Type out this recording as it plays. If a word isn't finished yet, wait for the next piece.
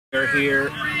We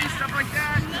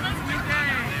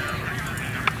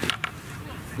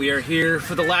are here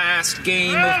for the last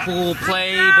game of pool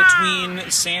play between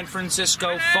San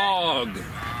Francisco Fog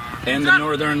and the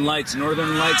Northern Lights.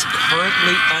 Northern Lights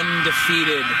currently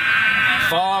undefeated.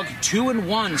 Fog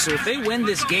 2-1, so if they win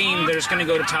this game, they're just going to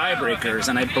go to tiebreakers,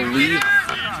 and I believe...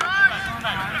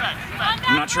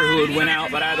 I'm not sure who would win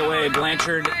out, but either way,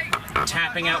 Blanchard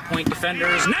tapping out point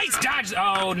defenders. Nice dodge!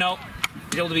 Oh, no.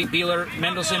 Able to beat Beeler.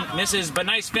 Mendelson misses, but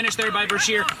nice finish there by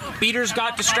Verschier. Beaters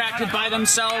got distracted by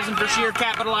themselves, and Verschier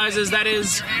capitalizes. That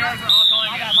is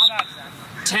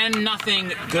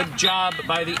 10-0. Good job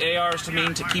by the ARs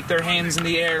to keep their hands in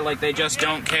the air like they just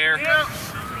don't care.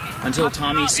 Until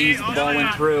Tommy sees that the ball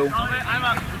went through.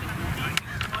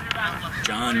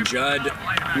 John Judd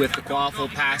with the quaffle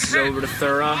passes over to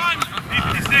Thura.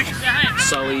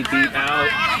 Sully beat out.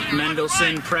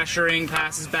 Mendelson pressuring,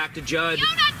 passes back to Judd.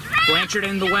 Blanchard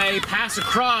in the way, pass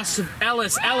across to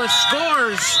Ellis. Ellis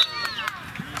scores!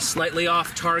 Slightly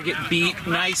off target beat.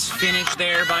 Nice finish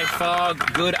there by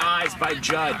Fog. Good eyes by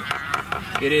Judd.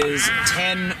 It is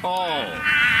 10-all.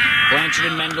 Blanchard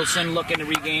and Mendelson looking to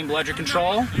regain bludger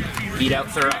control. Beat out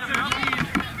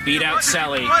Thura. Beat out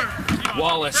Selly.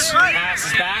 Wallace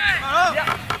passes back.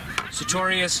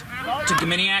 Sartorius to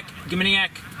Giminiak. Giminiak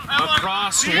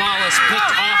across to Wallace.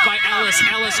 Picked off by Ellis.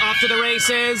 Ellis off to the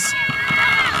races.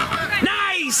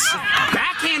 Nice!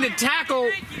 Backhanded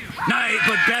tackle. Nice,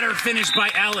 but better finish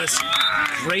by Ellis.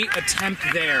 Great attempt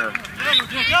there.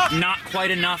 Not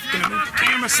quite enough. Gonna move the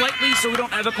camera slightly so we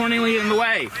don't have a Cornelia in the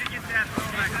way.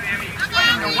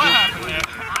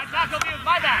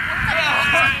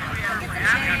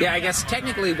 Yeah, I guess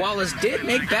technically Wallace did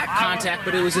make back contact,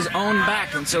 but it was his own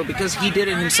back, and so because he did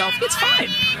it himself, it's fine.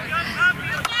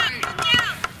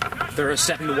 They're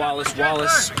stepping to Wallace.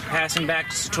 Wallace passing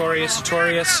back to Sartorius.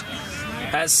 Sartorius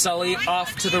has Sully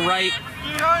off to the right.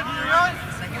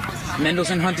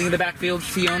 Mendelson hunting in the backfield.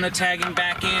 Fiona tagging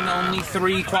back in. Only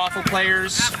 3 quaffle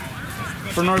players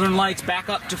for Northern Lights. Back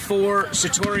up to 4.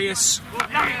 Sartorius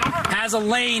has a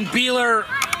lane. Beeler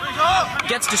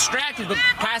gets distracted, but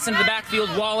pass into the backfield.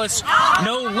 Wallace,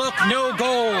 no look, no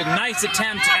goal. Nice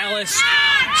attempt, Ellis.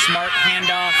 Smart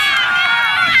handoff.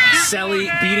 Selly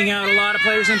beating out a lot of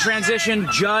players in transition.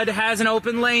 Judd has an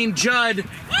open lane. Judd,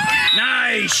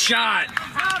 nice shot.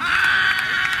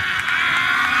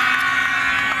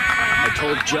 I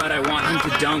told Judd I want him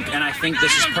to dunk, and I think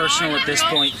this is personal at this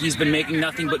point. He's been making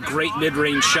nothing but great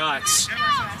mid-range shots.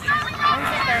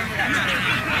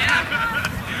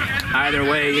 Either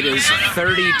way, it is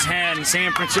 30-10.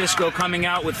 San Francisco coming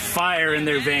out with fire in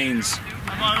their veins.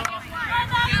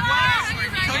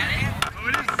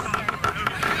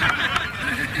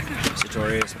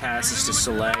 Sartorius passes to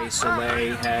Soleil.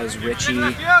 Soleil has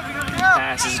Richie.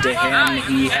 Passes to him.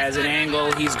 He has an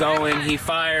angle. He's going. He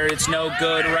fired. It's no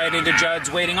good. Right into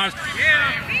Judd's waiting arms.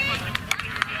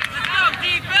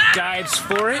 Dives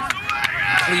for it.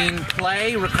 Clean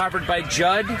play. Recovered by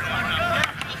Judd.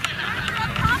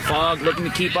 Fog looking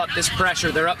to keep up this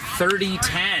pressure. They're up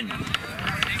 30-10.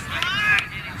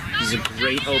 This is a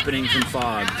great opening from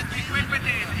Fog.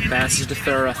 Passes to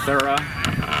Thura. Thura.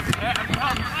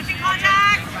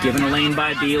 Given a lane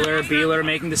by Beeler. Beeler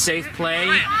making the safe play.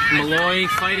 Malloy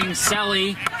fighting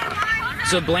Selly.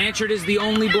 So Blanchard is the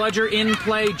only bludger in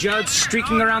play. Judd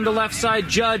streaking around the left side.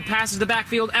 Judd passes the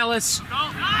backfield. Ellis.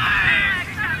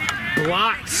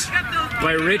 Blocked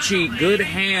by Richie. Good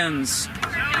hands.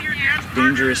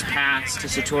 Dangerous pass to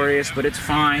Sartorius, but it's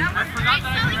fine.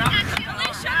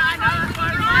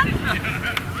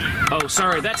 Oh,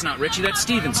 sorry, that's not Richie, that's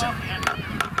Stevenson.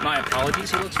 My apologies,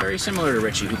 he looks very similar to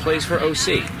Richie, who plays for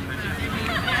OC.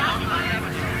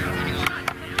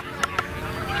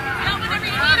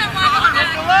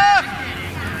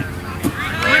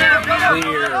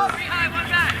 Clear.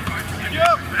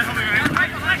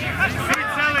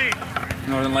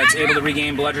 Northern Lights able to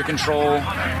regain bludger control.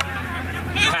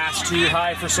 Pass too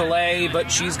high for Soleil,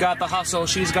 but she's got the hustle.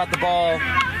 She's got the ball.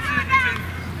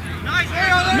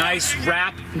 Nice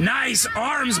wrap. Nice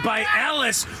arms by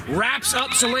Ellis. Wraps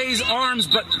up Soleil's arms,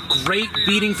 but great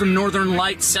beating from Northern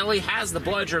Lights. Selly has the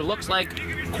bludger. Looks like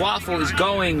quaffle is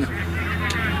going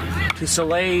to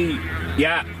Soleil.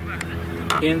 Yeah,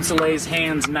 in Soleil's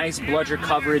hands. Nice bludger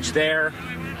coverage there.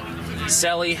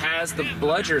 Selly has the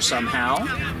bludger somehow.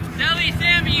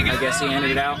 I guess he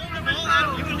handed it out.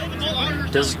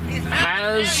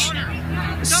 Has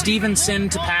Stevenson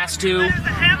to pass to?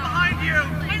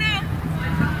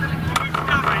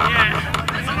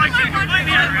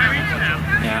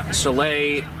 Yeah,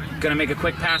 Soleil gonna make a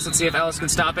quick pass. Let's see if Ellis can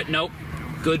stop it. Nope.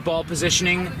 Good ball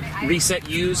positioning. Reset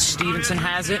used. Stevenson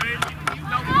has it.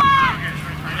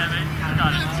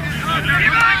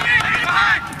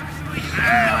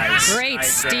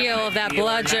 Oh, that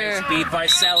bludger. Nice beat by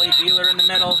Sally. Beeler in the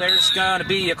middle. There's going to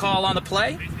be a call on the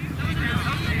play.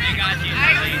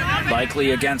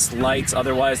 Likely against lights,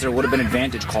 otherwise there would have been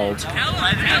advantage called.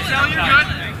 I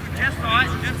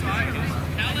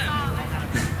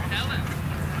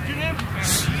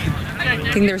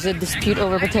think there's a dispute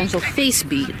over potential face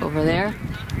beat over there.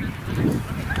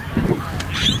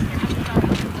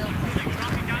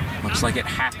 Looks like it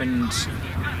happened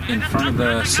in front of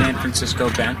the San Francisco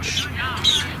bench.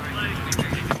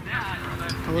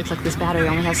 It looks like this battery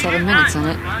only has 7 minutes in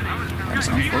it. That's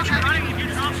unfortunate.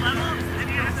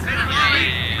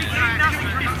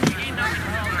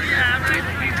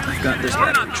 I've got this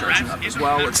battery charging up as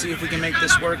well. Let's see if we can make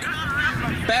this work.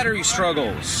 Battery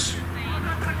struggles.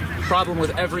 Problem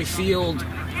with every field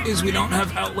is we don't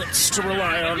have outlets to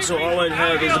rely on, so all I'd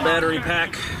have is a battery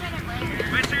pack.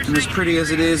 And as pretty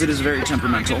as it is very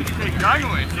temperamental.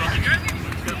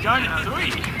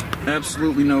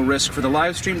 Absolutely no risk for the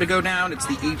live stream to go down. It's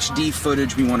the HD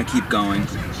footage we want to keep going.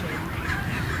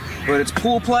 But it's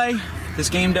pool play. This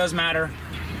game does matter.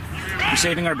 We're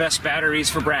saving our best batteries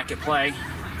for bracket play.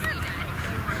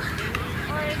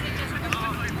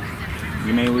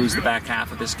 We may lose the back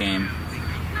half of this game.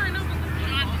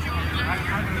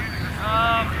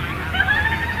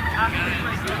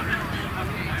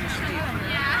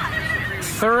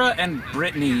 Thura and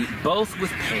Brittany, both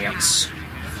with pants.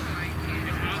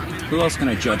 Who else can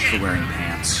I judge for wearing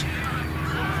pants?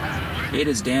 It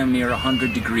is damn near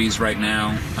 100 degrees right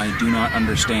now. I do not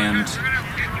understand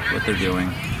what they're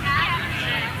doing.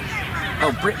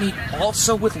 Oh, Brittany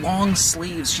also with long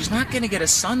sleeves. She's not going to get a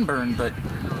sunburn, but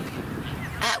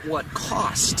at what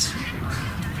cost?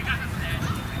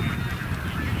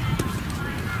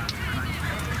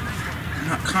 I'm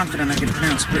not confident I can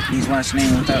pronounce Brittany's last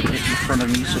name without it in front of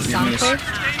me, so give me a...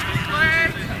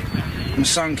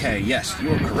 Msanke, yes,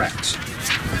 you are correct.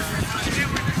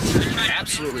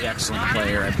 Absolutely excellent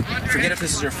player. I forget if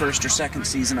this is her first or second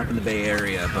season up in the Bay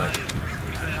Area, but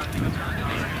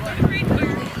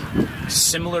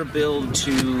similar build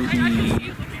to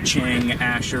the Chang,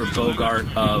 Asher, Bogart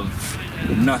of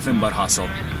nothing but hustle.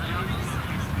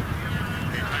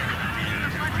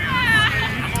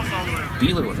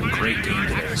 Beeler with a great game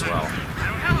today as well.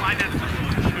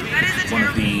 One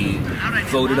of the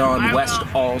voted on West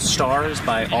All-Stars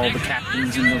by all the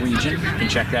captains in the region. You can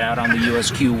check that out on the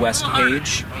WCQ West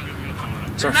page.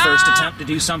 It's our first attempt to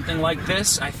do something like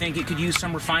this. I think it could use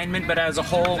some refinement, but as a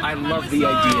whole, I love the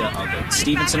idea of it.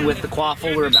 Stevenson with the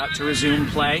quaffle. We're about to resume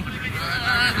play.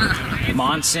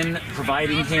 Monson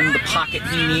providing him the pocket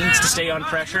he needs to stay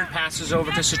unpressured. Passes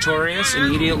over to Sartorius.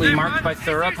 Immediately marked by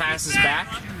Thura. Passes back.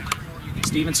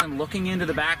 Stevenson looking into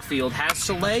the backfield, has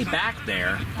Soleil back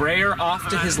there. Breyer off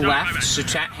to his left,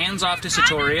 hands off to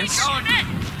Sartorius.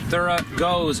 Thura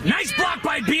goes. Nice block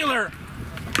by Beeler!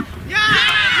 Yeah!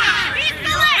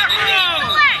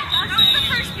 That was the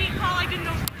first beat call. I didn't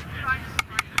know.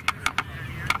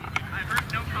 I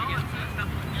heard no call.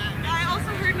 I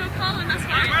also heard no call, and that's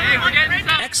why.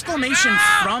 Exclamation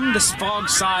from the Fog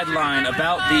sideline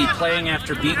about the playing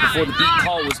after beat before the beat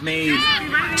call was made.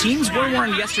 Teams were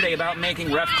warned yesterday about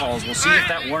making ref calls. We'll see if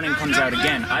that warning comes out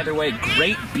again. Either way,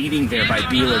 great beating there by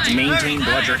Beeler to maintain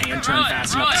bludger and turn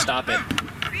fast enough to stop it.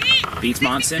 Beats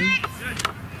Monson,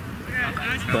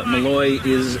 but Malloy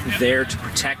is there to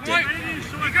protect it.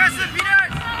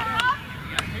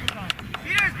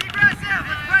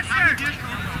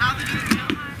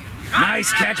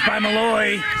 Nice catch by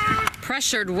Malloy.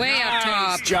 Pressured way up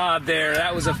top. Nice job there.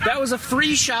 That was a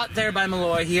free shot there by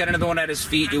Malloy. He had another one at his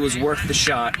feet. It was worth the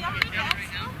shot.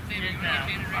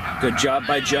 Good job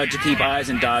by Judd to keep eyes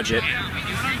and dodge it.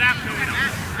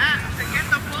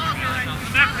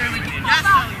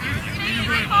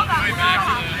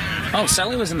 Oh,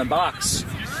 Selly was in the box.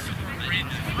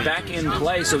 Back in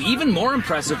play. So even more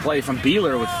impressive play from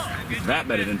Beeler with that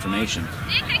bit of information.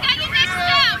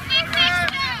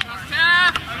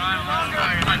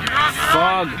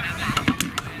 Fog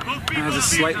has a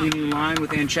slightly new line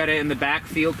with Anchetta in the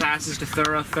backfield. Passes to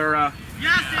Thura. Thura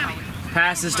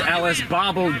passes to Ellis.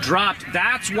 Bobble dropped.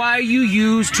 That's why you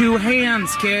use two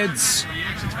hands, kids.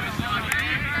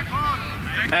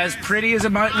 As pretty as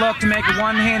it might look to make a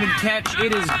one-handed catch,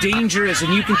 it is dangerous,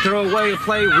 and you can throw away a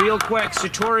play real quick.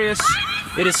 Sartorius,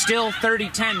 it is still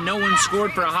 30-10. No one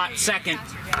scored for a hot second.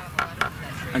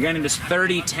 Again, it is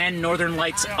 30-10. Northern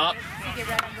Lights up.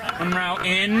 One route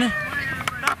in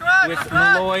with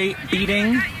Malloy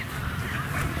beating.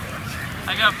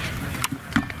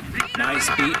 Nice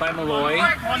beat by Malloy.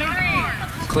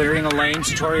 Clearing a lane.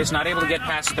 Sartorius not able to get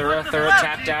past Thura. Thura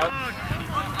tapped out.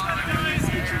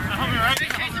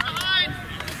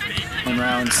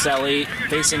 Unrow and Selly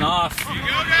facing off.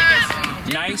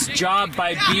 Nice job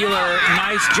by Beeler.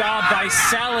 Nice job by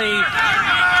Selly.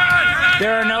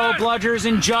 There are no bludgers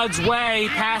in Judd's way.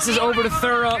 Passes over to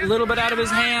Thura, a little bit out of his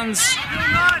hands.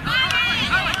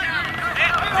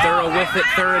 Thura with it.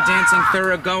 Thura dancing.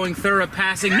 Thura going. Thura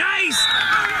passing. Nice!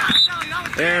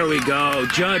 There we go.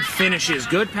 Judd finishes.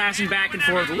 Good passing back and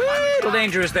forth. A little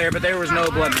dangerous there, but there was no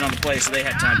bludgeon on the play, so they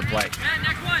had time to play.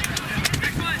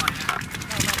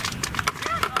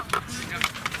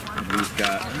 We've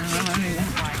got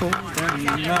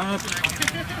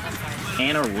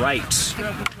Anna Wright,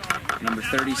 number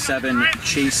 37,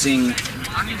 chasing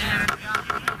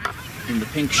in the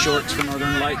pink shorts for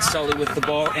Northern Lights. Sully with the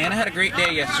ball. Anna had a great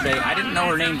day yesterday. I didn't know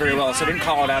her name very well, so I didn't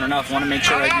call it out enough. Want to make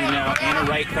sure I do now. Anna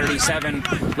Wright, 37,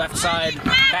 left side,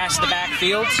 pass to the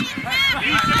backfield.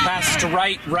 Passes to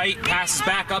Wright. Wright passes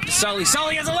back up to Sully.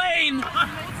 Sully has a lane!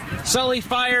 Sully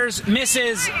fires,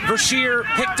 misses. Verschier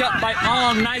picked up by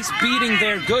Ong. Nice beating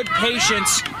there. Good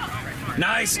patience.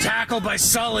 Nice tackle by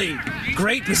Sully.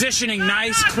 Great positioning.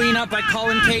 Nice cleanup by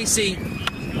Colin Casey.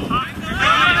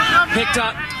 Picked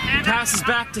up. Passes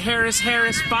back to Harris.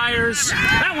 Harris fires.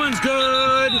 That one's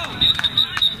good.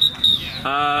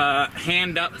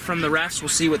 Hand up from the refs. We'll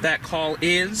see what that call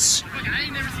is.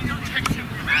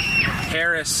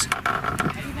 Harris,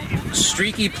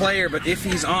 streaky player, but if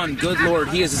he's on, good lord,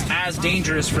 he is as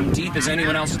dangerous from deep as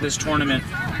anyone else at this tournament.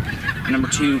 Number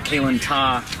 2, Kaylin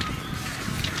Ta,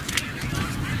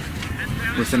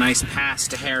 with a nice pass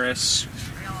to Harris,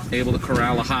 able to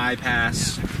corral a high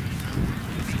pass.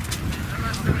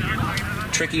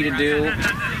 Tricky to do,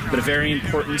 but a very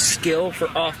important skill for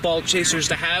off-ball chasers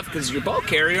to have, because your ball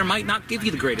carrier might not give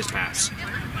you the greatest pass.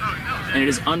 And it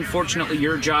is unfortunately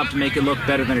your job to make it look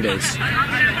better than it is.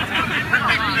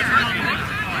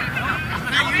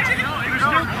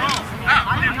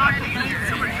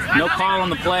 No call on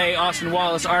the play. Austin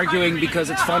Wallace arguing because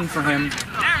it's fun for him.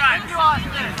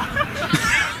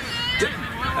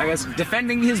 I guess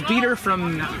defending his beater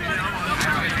from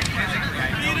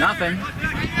nothing.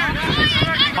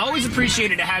 Always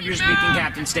appreciated to have your speaking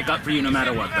captain stick up for you no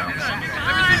matter what, though.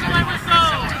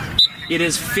 It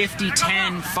is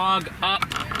 50-10, Fog up.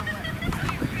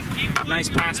 Nice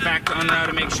pass back to Unrow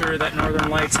to make sure that Northern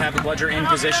Lights have a bludger in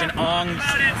position. Ong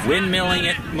windmilling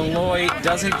it. Malloy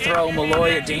doesn't throw.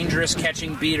 Malloy, a dangerous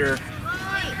catching beater.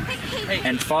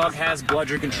 And Fog has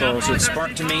bludger control, so it's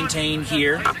smart to maintain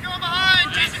here.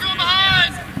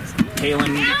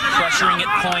 Kaylin pressuring at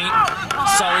point.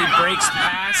 Sully breaks the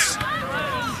pass.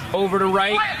 Over to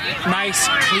Wright. Nice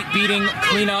beating,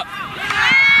 cleanup.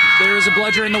 There is a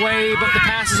bludger in the way, but the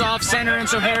pass is off center, and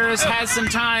so Harris has some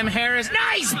time. Harris,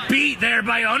 nice beat there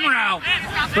by Unrow,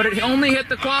 but it only hit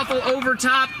the quaffle over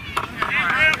top.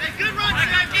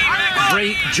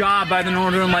 Great job by the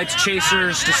Northern Lights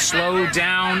chasers to slow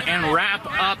down and wrap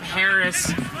up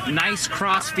Harris. Nice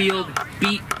crossfield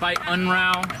beat by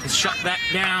Unrow to shut that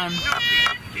down.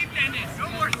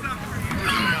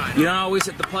 You don't always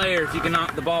hit the player if you can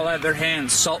knock the ball out of their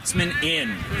hands. Saltzman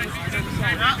in.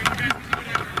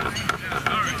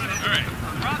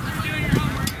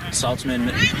 Saltzman,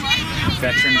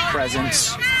 veteran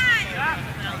presence.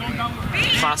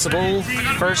 Possible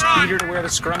first beater to wear the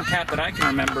scrum cap that I can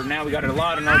remember. Now we got a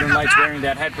lot of Northern Lights wearing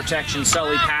that head protection.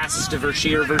 Sully passes to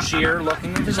Verschier. Verschier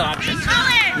looking at his options.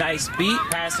 Nice beat.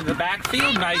 Pass to the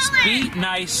backfield. Nice beat.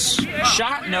 Nice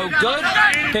shot. No good.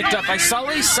 Picked up by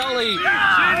Sully. Sully,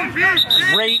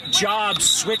 great job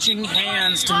switching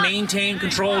hands to maintain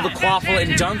control of the quaffle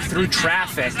and dunk through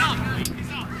traffic.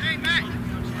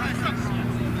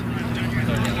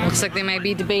 Looks like they might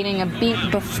be debating a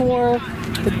beat before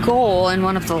the goal, and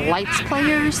one of the Lights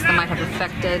players that might have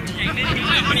affected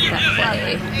that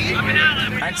play.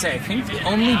 I'd say I think the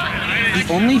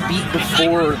only beat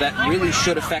before that really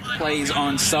should affect plays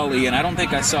on Sully, and I don't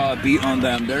think I saw a beat on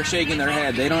them. They're shaking their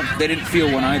head. They didn't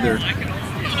feel one either.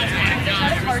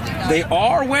 They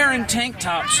are wearing tank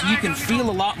tops, so you can feel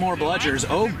a lot more bludgers.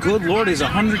 Oh, good lord, it's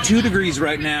 102 degrees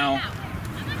right now.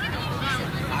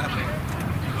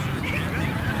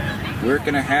 We're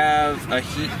going to have a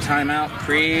heat timeout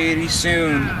pretty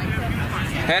soon.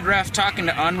 Head ref talking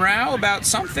to Unrow about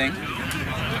something.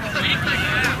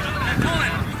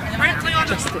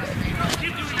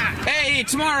 Hey,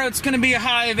 tomorrow it's going to be a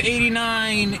high of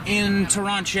 89 in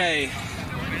Toronto.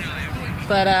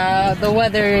 But the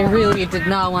weather really did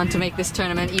not want to make this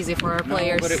tournament easy for our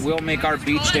players. No, but it will make our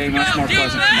beach day much more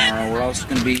pleasant tomorrow. We're also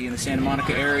going to be in the Santa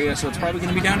Monica area, so it's probably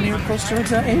going to be down near close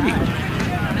towards 80.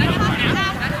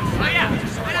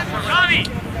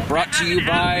 Brought to you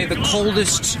by the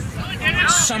coldest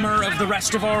summer of the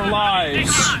rest of our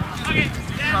lives.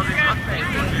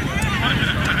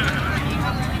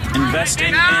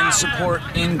 Investing in support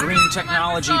in green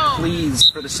technology, please,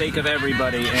 for the sake of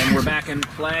everybody. And we're back in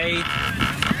play.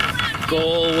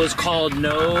 Goal was called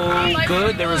no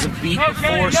good. There was a beat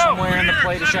before somewhere in the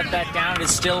play to shut that down.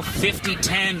 It's still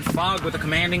 50-10. Fog with a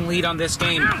commanding lead on this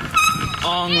game.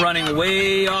 Ong running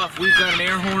way off. We've got an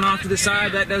air horn off to the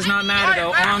side. That does not matter,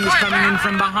 though. Ong is coming in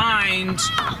from behind.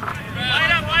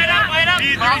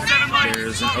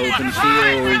 There's an open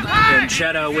field.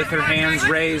 Conchetta with her hands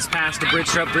raised. Pass to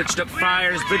Bridgestrup. Bridgestrup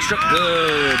fires. Bridgestrup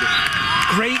good.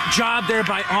 Great job there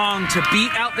by Ong to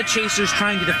beat out the chasers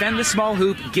trying to defend the small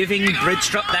hoop, giving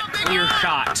Bridgestrup that clear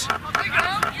shot.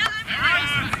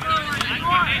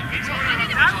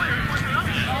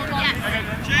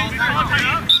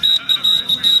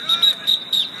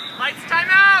 Lights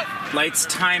timeout! Lights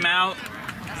timeout.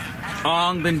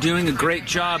 Ong been doing a great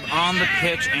job on the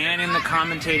pitch and in the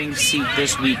commentating seat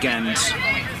this weekend.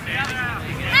 Hey,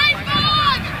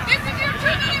 Fog! This is your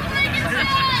chance to break it.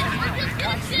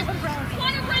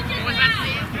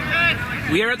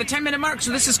 We are at the 10-minute mark,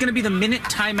 so this is going to be the minute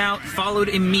timeout, followed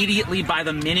immediately by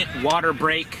the minute water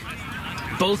break.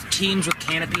 Both teams with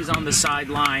canopies on the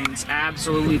sidelines.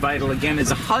 Absolutely vital. Again, it's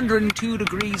 102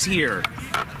 degrees here.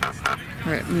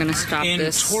 All right, I'm going to stop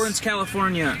this. In Torrance,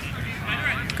 California.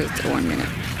 Because it's 1 minute.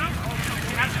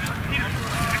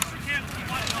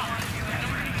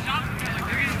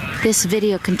 This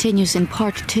video continues in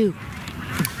part 2.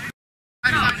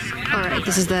 Alright,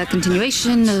 this is the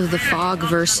continuation of the Fog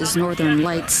versus Northern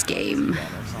Lights game.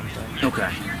 Okay.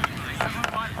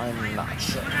 I'm not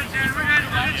sure.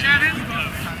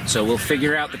 So we'll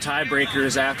figure out the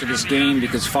tiebreakers after this game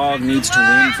because Fog needs to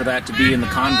win for that to be in the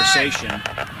conversation.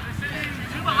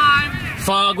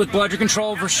 Fog with bludger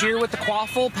control. Verschier with the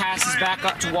quaffle. Passes back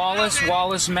up to Wallace.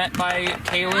 Wallace met by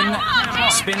Kaylin.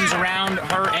 Spins around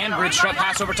her and Bridgestrup.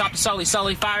 Pass over top to Sully.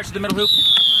 Sully fires to the middle hoop.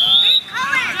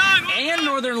 And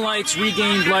Northern Lights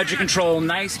regained bludger control.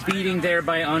 Nice beating there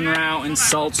by Unrau and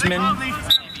Saltzman.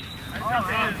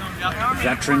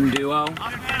 Veteran duo.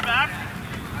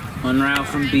 Unrau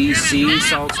from BC.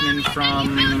 Saltzman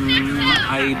from,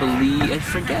 I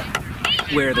forget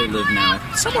where they live now.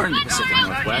 Somewhere in the Pacific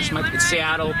Northwest. Might be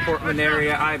Seattle, Portland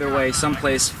area. Either way,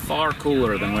 someplace far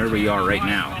cooler than where we are right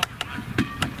now.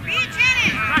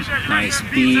 Nice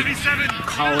beat.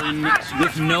 Cullen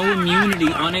with no immunity,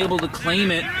 unable to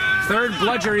claim it. Third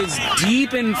bludger is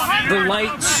deep in the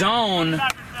light zone.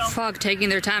 Fog taking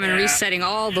their time and resetting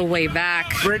all the way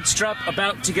back. Bridgestrup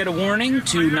about to get a warning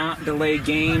to not delay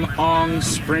game. Ong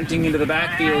sprinting into the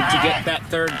backfield to get that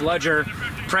third bludger.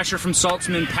 Pressure from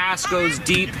Saltzman. Pass goes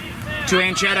deep to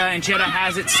Anchetta. Anchetta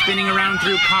has it spinning around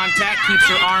through contact. Keeps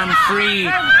her arm free.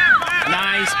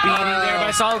 Nice beating there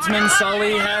by Saltzman.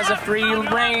 Sully has a free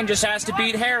reign. Just has to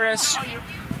beat Harris.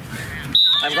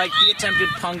 I like the attempted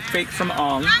punk fake from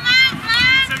Ong.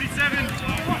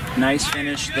 Nice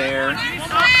finish there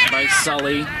by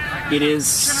Sully. It is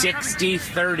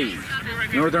 60-30.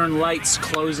 Northern Lights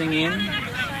closing in.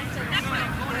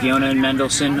 Fiona and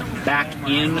Mendelsohn back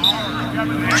in,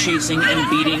 chasing and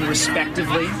beating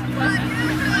respectively.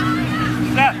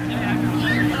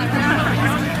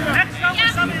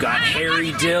 We've got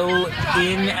Harry Dill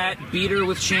in at beater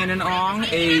with Shannon Ong,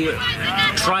 a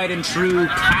tried and true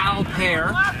Cal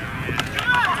pair.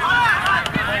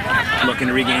 Looking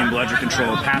to regain bludger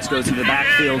control. Pass goes into the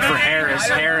backfield for Harris.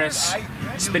 Harris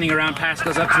spinning around. Pass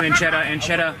goes up to Anchetta.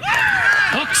 Anchetta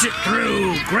hooks it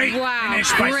through. Great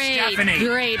finish by Stephanie.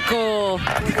 Great goal.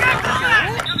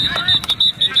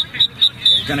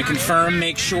 Gonna confirm,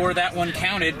 make sure that one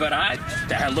counted, but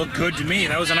that looked good to me.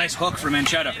 That was a nice hook from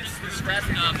Anchetta.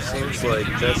 Seems like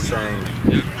just saying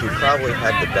you probably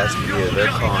had the best view. They're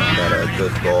calling that a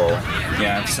good goal.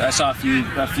 Yeah, I saw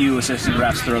a few assistant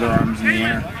refs throw their arms in the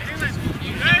air.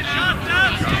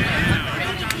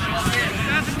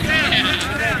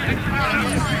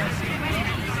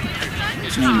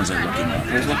 Whose name was I looking up? I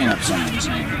was looking up someone's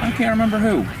name. I can't remember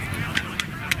who.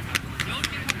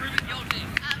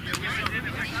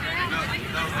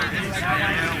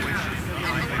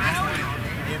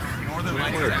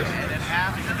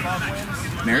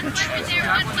 Meredith?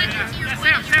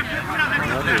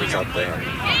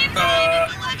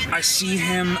 I see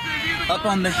him up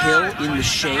on the hill in the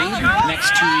shade next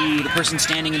to the person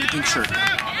standing in the pink shirt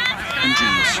and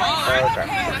jeans. Oh, okay.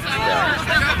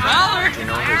 Yeah. Do you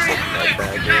know who's that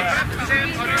bag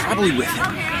is? Probably with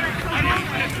him.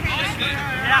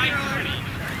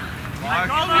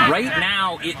 Right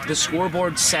now, the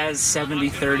scoreboard says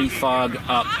 70-30 Fog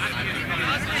up.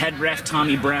 Head ref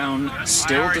Tommy Brown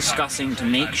still discussing to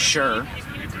make sure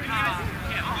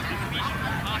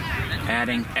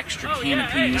Adding extra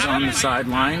canopies on the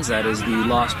sidelines. That is the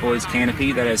Lost Boys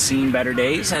canopy that has seen better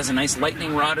days. Has a nice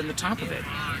lightning rod in the top of it.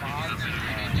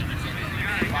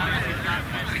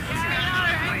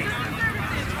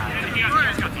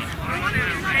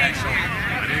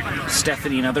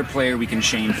 Stephanie, another player we can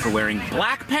shame for wearing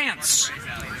black pants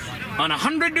on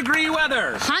 100-degree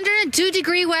weather.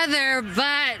 102-degree weather,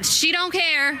 but she don't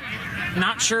care.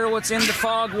 Not sure what's in the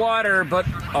fog water, but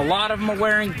a lot of them are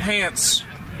wearing pants.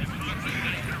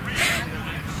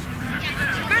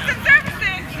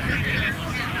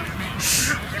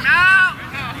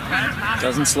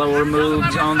 Doesn't slow her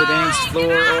moves on the dance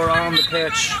floor or on the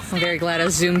pitch. I'm very glad I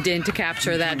zoomed in to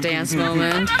capture that dance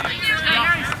moment.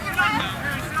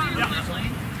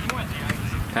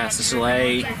 Pass to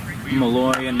Soleil,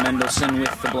 Malloy and Mendelsohn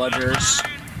with the bludgers.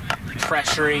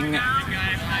 Pressuring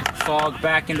Fog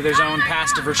back into their zone.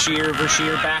 Pass to Verschier.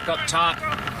 Verschier back up top.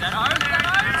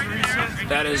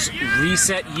 That is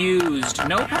reset used.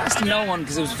 No pass to no one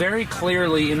because it was very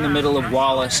clearly in the middle of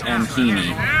Wallace and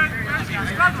Heaney.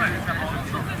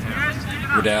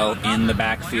 Riddell in the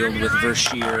backfield with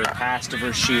Verschier. Pass to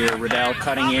Verschier. Riddell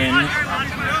cutting in.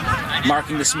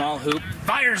 Marking the small hoop.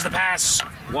 Fires the pass.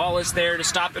 Wallace there to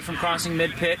stop it from crossing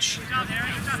mid-pitch.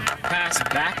 Pass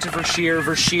back to Verschier.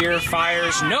 Verschier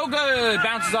fires. No good.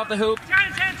 Bounces off the hoop.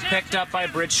 Picked up by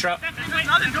Bridgestrup.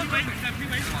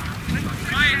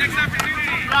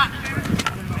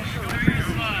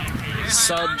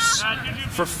 Subs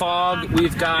for Fog.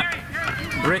 We've got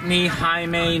Brittany,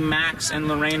 Jaime, Max, and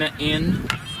Lorena in.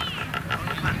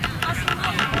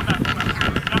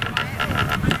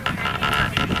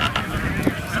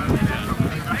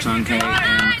 Tzana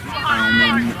and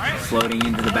Alman floating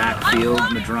into the backfield.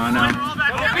 Medrano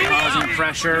causing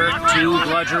pressure. 2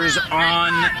 bludgers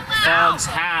on Fog's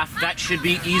half. That should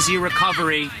be easy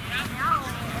recovery.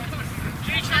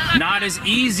 Not as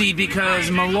easy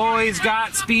because Malloy's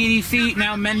got speedy feet.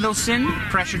 Now Mendelsohn,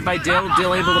 pressured by Dill.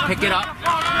 Dill able to pick it up.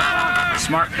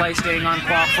 Smart play staying on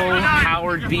Quaffle.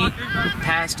 Howard beat.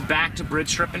 Passed back to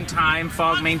Bridgestrup in time.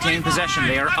 Fog maintained possession.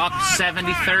 They are up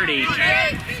 70-30.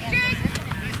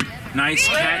 Nice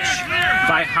catch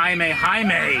by Jaime.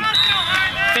 Jaime,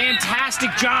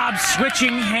 fantastic job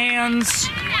switching hands.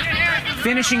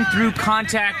 Finishing through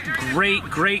contact. Great,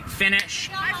 great finish.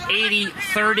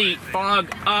 80-30,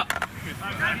 Fog up.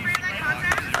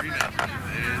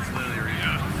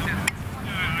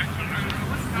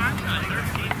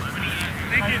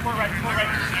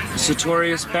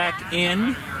 Sartorius back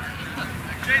in.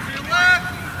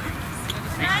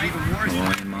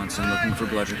 Malloy and Monson looking for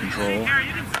bludger control.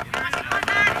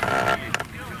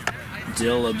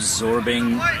 Dill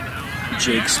absorbing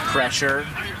Jake's pressure.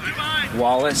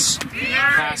 Wallace,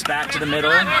 pass back to the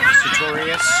middle.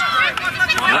 Sartorius,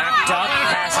 wrapped up,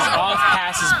 passes off,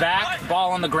 passes back.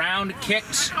 Ball on the ground,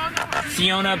 kicked.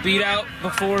 Fiona beat out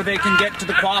before they can get to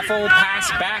the Quaffle. Pass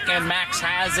back, and Max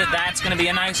has it. That's going to be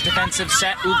a nice defensive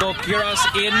set. Hugo Quiros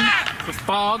in for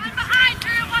Fog.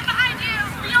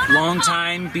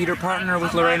 Long-time beater partner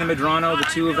with Lorena Medrano. The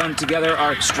two of them together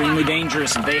are extremely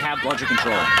dangerous, and they have bludger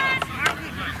control.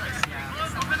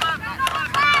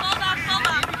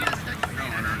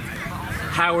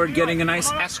 Howard getting a nice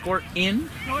escort in.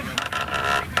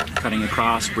 Cutting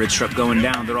across, Bridgestrup going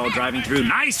down. They're all driving through.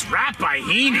 Nice wrap by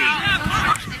Heaney.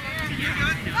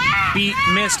 Beat,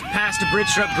 missed, pass to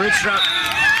Bridgestrup. Bridgestrup.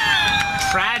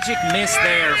 Tragic miss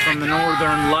there from the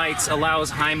Northern Lights.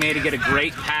 Allows Jaime to get a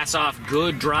great pass off.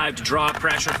 Good drive to draw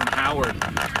pressure from Howard.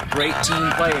 Great team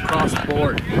play across the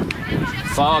board.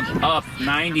 Fog up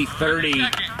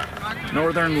 90-30.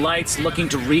 Northern Lights looking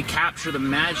to recapture the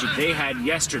magic they had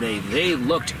yesterday. They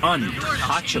looked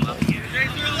untouchable.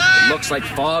 It looks like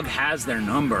Fog has their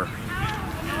number.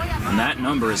 And that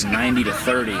number is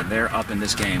 90-30. They're up in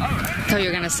this game. I thought you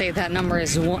were going to say that number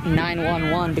is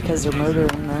 911 because they're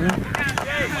murdering them.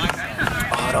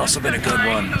 Oh, it'd also been a good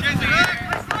one.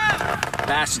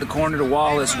 Pass to the corner to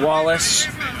Wallace. Wallace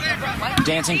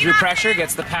dancing through pressure,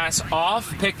 gets the pass off.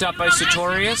 Picked up by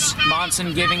Sartorius.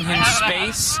 Monson giving him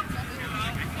space.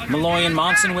 Malloy and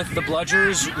Monson with the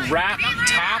bludgers. Wrap,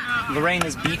 tap. Lorraine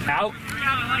is beat out.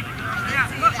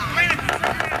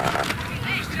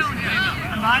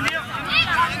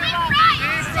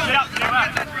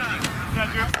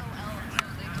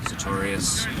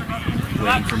 Sartorius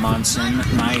waiting for Monson.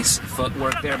 Nice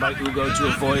footwork there by Hugo to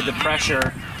avoid the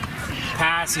pressure.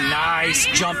 Pass, nice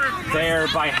jump there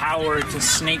by Howard to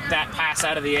snake that pass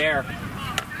out of the air.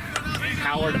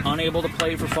 Howard unable to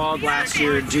play for Fog last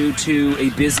year due to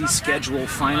a busy schedule,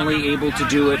 finally able to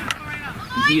do it.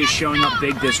 And he is showing up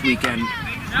big this weekend.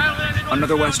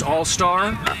 Another West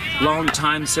All-Star,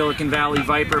 long-time Silicon Valley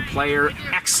Viper player,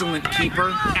 excellent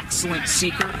keeper, excellent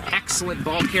seeker, excellent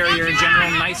ball carrier in general.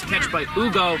 Nice catch by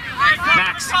Ugo.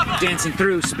 Max dancing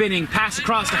through, spinning, pass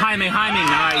across to Jaime. Jaime,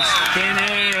 nice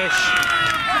finish.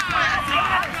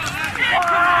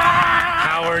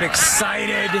 Howard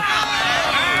excited.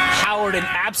 Howard, an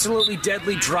absolutely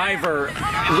deadly driver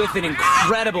with an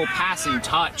incredible passing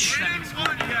touch.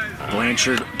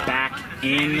 Blanchard back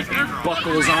in,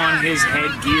 buckles on his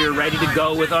headgear, ready to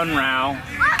go with Unruh.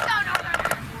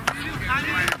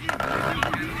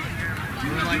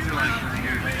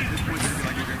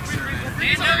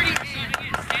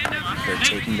 They're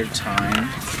taking their time.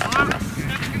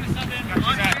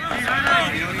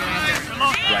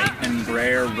 Wright and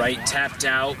Breyer. Wright tapped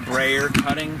out. Breyer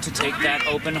cutting to take that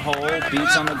open hole.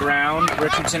 Beats on the ground.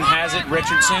 Richardson has it.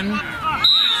 Richardson.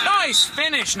 Nice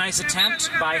finish. Nice attempt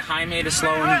by Jaime to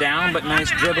slow him down, but nice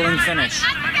dribbling finish.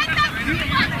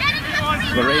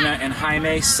 Lorena and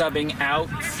Jaime subbing out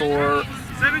for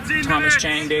Thomas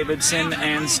Chang Davidson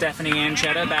and Stephanie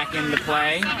Anchetta back into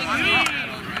play.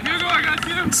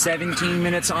 17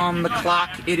 minutes on the clock.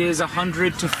 It is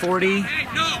 100-40.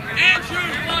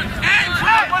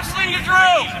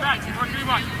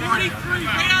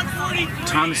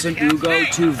 Thompson, Ugo,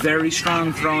 two very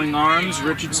strong throwing arms.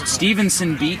 Richardson,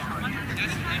 Stevenson beat.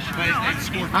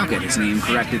 I'll get his name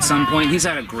correct at some point. He's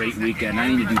had a great weekend. I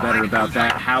need to do better about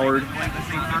that. Howard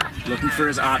looking for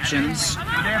his options.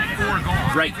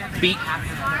 Right, beat.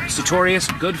 Sartorius,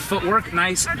 good footwork.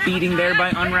 Nice beating there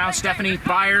by Unruh. Stephanie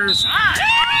fires.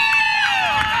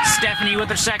 Stephanie with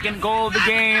her second goal of the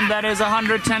game. That is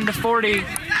 110-40.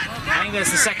 I think that's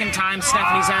the second time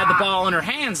Stephanie's had the ball in her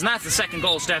hands, and that's the second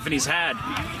goal Stephanie's had.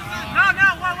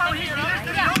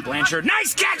 Blanchard,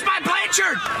 nice catch by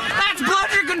Blanchard! That's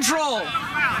bludger control!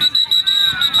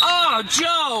 Oh,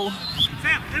 Joe!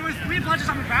 Sam, there was 3 bludgers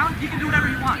on the ground. He can do whatever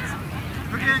he wants.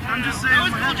 I'm just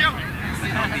saying.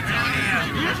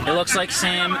 It looks like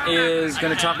Sam is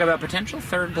going to talk about potential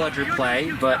third bludger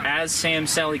play, but as Sam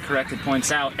Selly correctly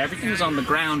points out, everything was on the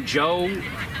ground. Joe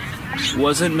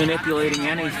wasn't manipulating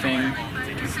anything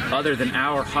other than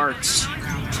our hearts.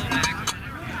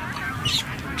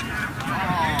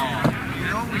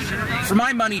 For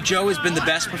my money, Joe has been the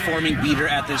best performing beater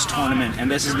at this tournament,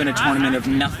 and this has been a tournament of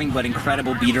nothing but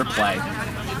incredible beater play.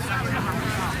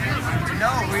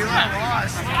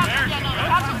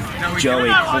 Joe,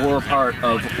 a core part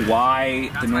of why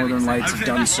the Northern Lights have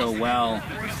done so well.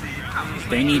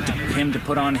 They need him to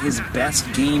put on his best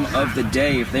game of the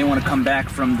day if they want to come back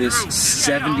from this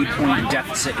 70-point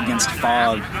deficit against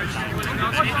Fog.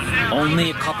 Only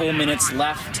a couple minutes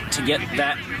left to get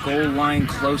that goal line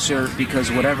closer, because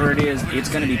whatever it is, it's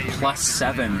going to be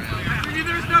 +7.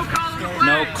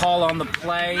 No call on the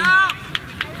play.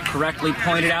 Correctly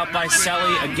pointed out by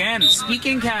Selly. Again,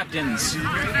 speaking captains.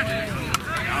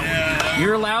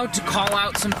 You're allowed to call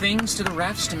out some things to the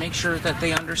refs to make sure that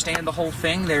they understand the whole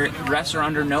thing. The refs are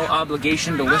under no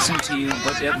obligation to listen to you,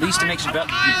 but at least it makes your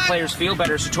players feel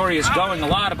better. Sartorius going, a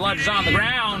lot of bludgers on the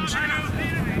ground.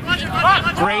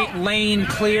 Great lane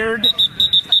cleared.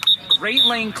 Great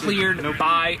lane cleared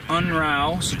by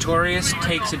Unruh. Sartorius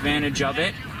takes advantage of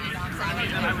it.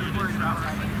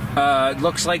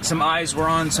 Looks like some eyes were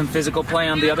on some physical play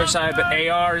on the other side, but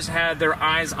ARs had their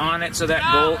eyes on it, so that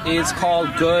goal is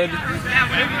called good.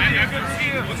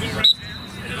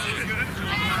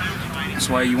 That's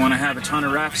why you want to have a ton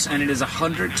of refs, and it is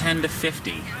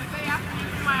 110-50.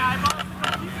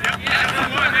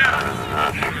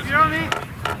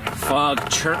 Fog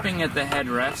chirping at the head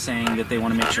ref, saying that they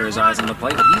want to make sure his eyes on the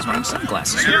play, but he's wearing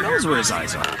sunglasses. Who knows where his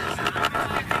eyes are?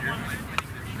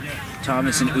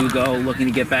 Thomas and Ugo looking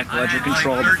to get back bludger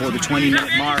control before the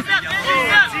 20-minute mark.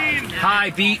 High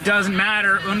beat, doesn't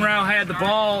matter. Unruh had the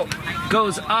ball,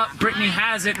 goes up. Brittany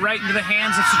has it right into the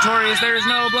hands of Sartorius. There's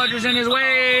no bludgers in his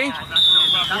way.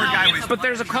 But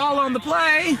there's a call on the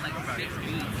play.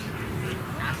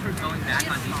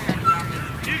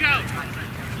 Hugo!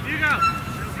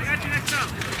 I got you next up.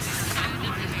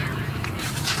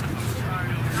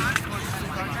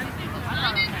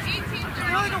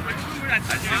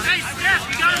 Nice step!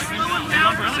 You gotta slow him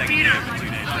down for the beater!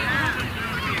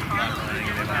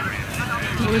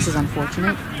 Well, this is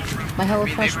unfortunate. My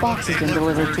HelloFresh box has been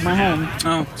delivered to my home.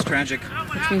 Oh, it's tragic.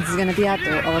 Which means he's going to be out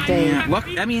there all day. Yeah, look,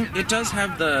 I mean, it does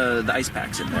have the ice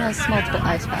packs in there. It has multiple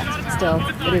ice packs, but still,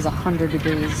 it is 100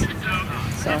 degrees.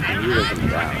 So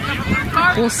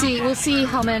we'll see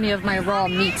how many of my raw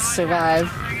meats survive.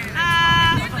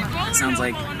 It sounds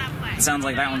like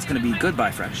that one's going to be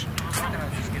goodbye fresh.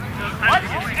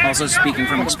 Also, speaking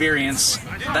from experience,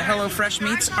 the HelloFresh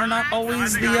meats are not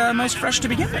always the most fresh to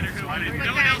begin with.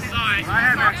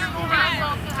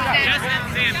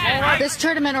 This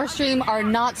tournament or stream are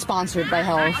not sponsored by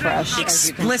HelloFresh.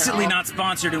 Explicitly not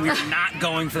sponsored, and we are not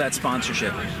going for that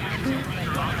sponsorship.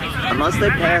 Unless they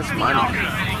pay us money.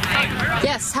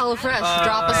 Yes, HelloFresh,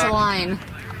 drop us a line.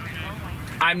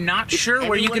 I'm not sure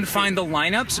where you can find the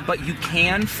lineups, but you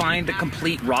can find the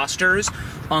complete rosters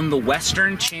on the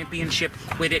Western Championship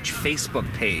Quidditch Facebook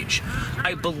page.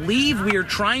 I believe we are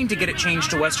trying to get it changed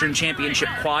to Western Championship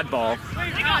Quad Ball.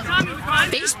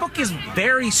 Facebook is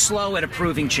very slow at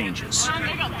approving changes.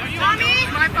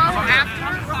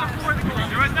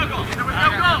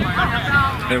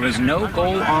 There was no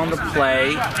goal on the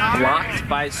play, blocked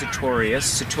by Sartorius.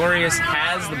 Sartorius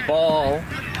has the ball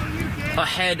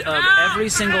ahead of every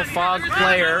single Fog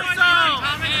player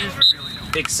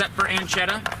except for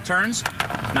Anchetta. Turns.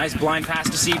 Nice blind pass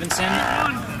to Stevenson.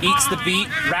 Eats the beat.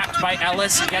 Wrapped by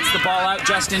Ellis. Gets the ball out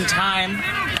just in time.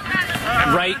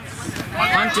 Right.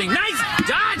 Hunting. Nice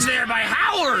dodge there by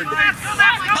Howard.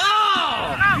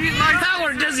 Oh!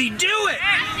 Howard, does he do it?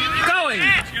 Going.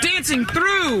 Dancing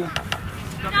through.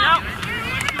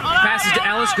 Passes to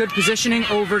Ellis. Good positioning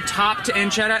over top to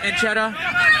Anchetta. Anchetta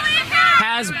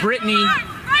has Brittany,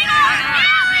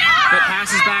 but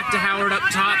passes back to Howard up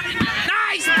top.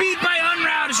 Nice beat by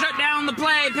Unrau to shut down the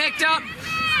play. Picked up.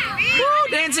 Woo,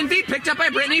 dancing feet picked up by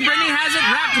Brittany. Brittany has it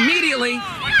wrapped immediately.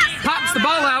 Pops the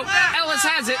ball out. Ellis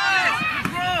has it.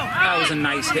 That was a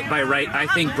nice hit by Wright. I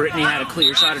think Brittany had a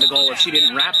clear shot at a goal if she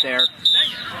didn't wrap there.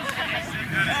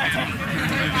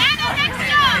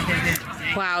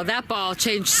 Wow, that ball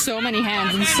changed so many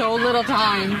hands in so little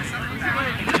time.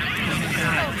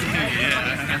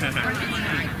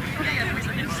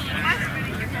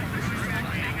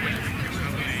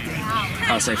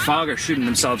 I'll say Fog are shooting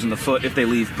themselves in the foot if they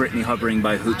leave Brittany hovering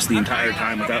by hoops the entire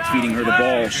time without feeding her the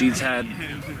ball. She's had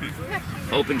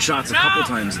open shots a couple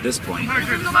times at this point.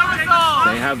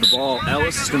 They have the ball.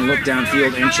 Ellis is going to look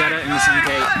downfield. Anchetta in the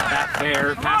Sankei back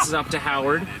there. Passes up to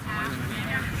Howard.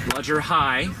 Bludger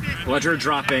high. Bludger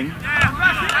dropping.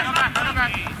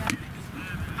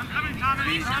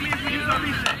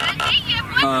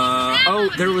 Oh,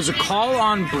 there was a call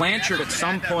on Blanchard at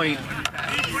some point.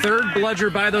 Third bludger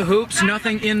by the hoops.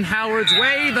 Nothing in Howard's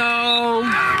way, though.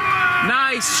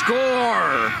 Nice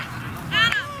score.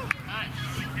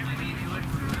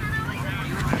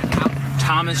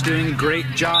 Thomas doing a great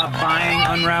job buying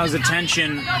Unrau's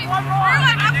attention.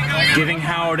 Giving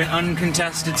Howard an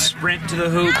uncontested sprint to the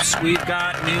hoops. We've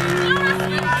got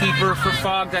new keeper for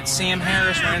Fog. That's Sam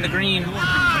Harris wearing the green.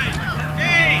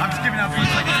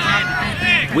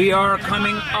 We are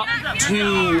coming up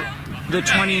to the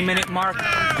 20-minute mark.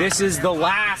 This is the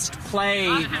last play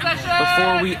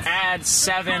before we add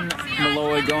 7.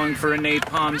 Malloy going for a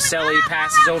napalm. Selly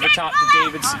passes over top to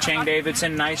Davidson. Chang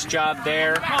Davidson, nice job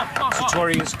there.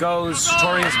 Sartorius goes.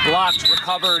 Sartorius blocked,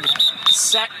 recovered.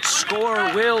 Set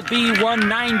score will be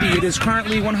 190. It is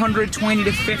currently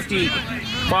 120-50.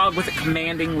 Fog with a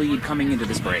commanding lead coming into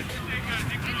this break.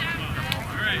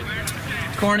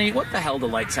 Corny, what the hell do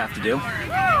lights have to do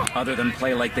other than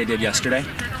play like they did yesterday?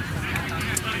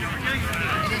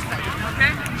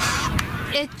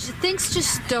 Things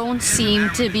just don't seem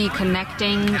to be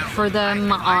connecting for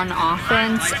them on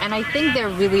offense, and I think they're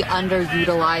really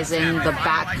underutilizing the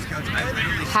back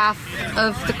half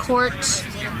of the court.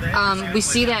 We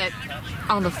see that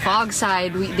on the Fog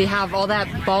side, they have all that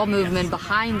ball movement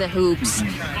behind the hoops,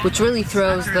 which really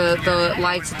throws the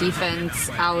Lights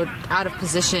defense out of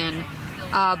position.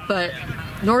 But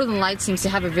Northern Lights seems to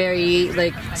have a very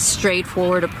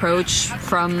straightforward approach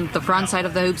from the front side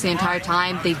of the hoops the entire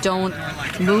time. They don't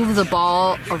move the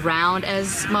ball around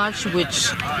as much,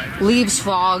 which leaves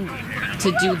Fog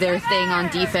to do their thing on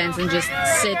defense and just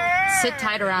sit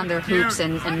tight around their hoops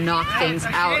and knock things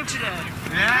out.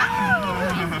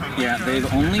 Yeah, they've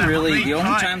only really, the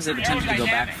only times they've attempted to go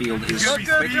backfield is quick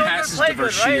passes to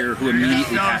Verschier, who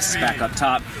immediately passes back up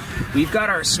top. We've got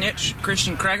our snitch,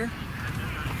 Christian Kreger.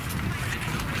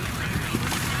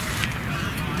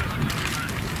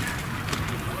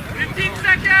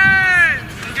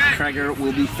 Kreger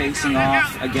will be facing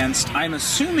off against, I'm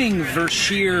assuming,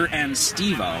 Verschier and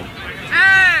Steve-O. 10,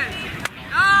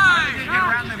 9,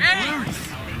 8,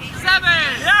 7,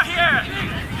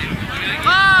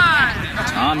 5.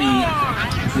 Tommy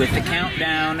with the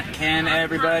countdown. Can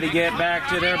everybody get back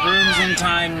to their brooms in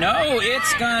time? No,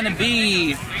 it's gonna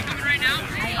be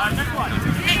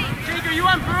Jake, are you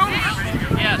on broom?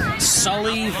 Yes.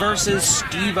 Sully versus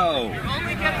Steve-O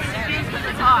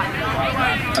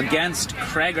against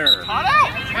Kreger.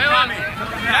 Wait on me.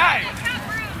 Hey.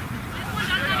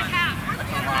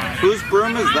 Whose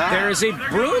broom is that? There is a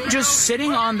broom just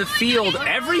sitting on the field.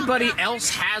 Everybody else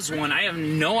has one. I have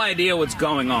no idea what's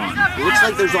going on. It looks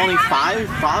like there's only 5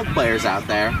 Fog players out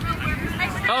there.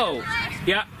 Oh,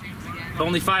 yeah.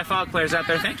 Only 5 Fog players out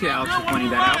there. Thank you, Alex, for pointing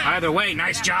that out. Either way,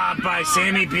 nice job by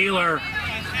Sammy Beeler.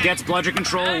 Gets bludger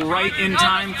control right in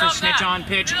time for snitch on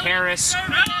pitch. Harris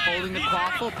holding the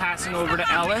quaffle, passing over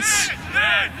to Ellis.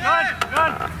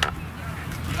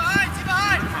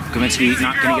 Kaminsky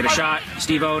not going to get a shot.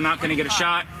 Steve-O not going to get a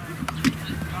shot.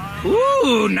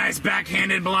 Ooh, nice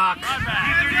backhanded block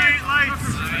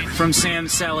from Sam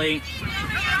Selly.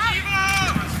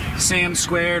 Sam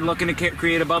squared, looking to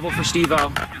create a bubble for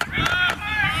Steve-O.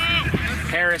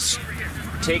 Harris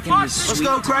taking his sweet.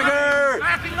 Let's go, Kreger!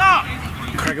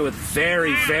 Kreger with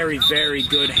very, very, very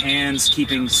good hands,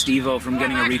 keeping Steve-O from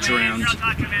getting a reach around.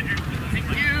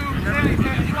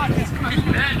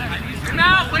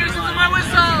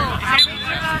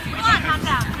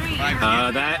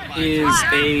 That is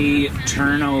a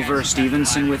turnover.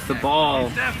 Stevenson with the ball.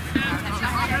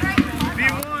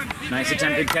 Nice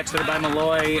attempted catch there by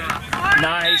Malloy.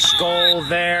 Nice goal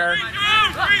there.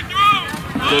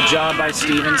 Good job by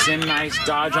Stevenson. Nice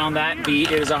dodge on that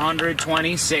beat. It is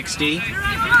 120-60.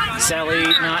 Selly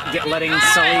not letting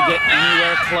Sully get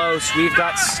anywhere close. We've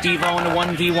got Steve-O in a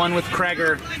 1v1 with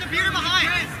Kreger.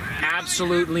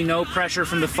 Absolutely no pressure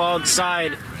from the Fog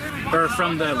side, or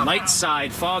from the Light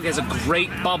side. Fog has a great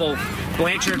bubble.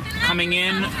 Blanchard coming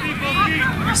in.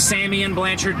 Sammy and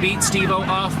Blanchard beat Steve-O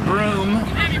off broom.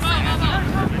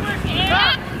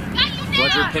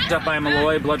 Bludger picked up by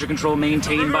Malloy. Bludger control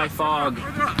maintained by Fog.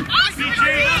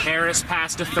 Harris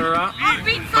passed to Thura.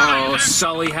 Oh,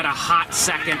 Sully had a hot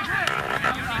second.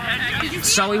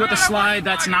 Sully with a slide.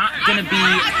 That's not going to be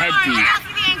head beat.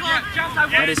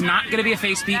 That is not going to be a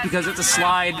face beat because it's a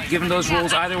slide, given those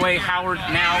rules. Either way, Howard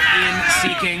now in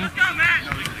seeking.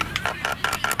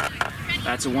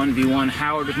 That's a 1v1.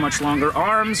 Howard with much longer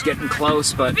arms, getting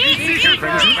close, but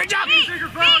great job!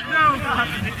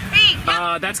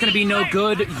 That's going to be no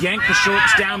good. Yank the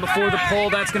shorts down before the pull.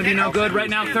 That's going to be no good. Right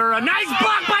now, Thura. Nice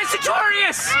block by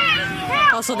Sartorius!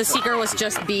 Also, the Seeker was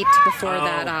just beat before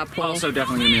that pull. Also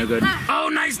definitely going to be no good. Oh,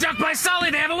 nice duck by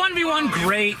Sully. They have a 1v1.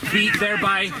 Great beat there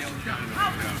by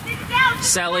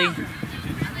Selly.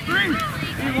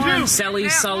 Selly,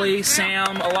 Sully,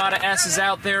 Sam. A lot of S's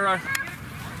out there.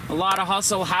 A lot of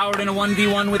hustle. Howard in a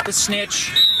 1v1 with the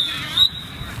snitch.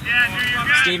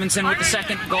 Stevenson with the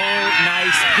second goal.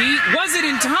 Nice beat. Was it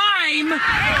in time?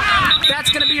 That's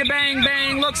going to be a bang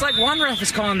bang. Looks like one ref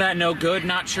is calling that no good.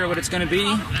 Not sure what it's going to be.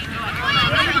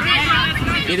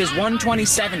 It is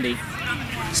 120-70.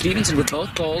 Stevenson with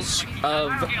both goals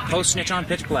of post snitch on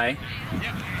pitch play.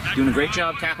 Doing a great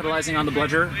job capitalizing on the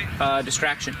bludger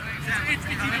distraction.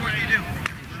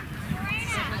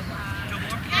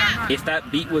 If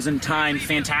that beat was in time,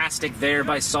 fantastic there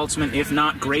by Saltzman. If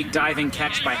not, great diving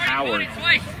catch by Howard.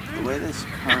 The way this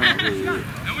currently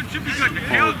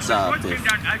holds up, if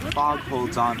Fog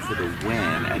holds on for the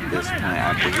win at this point,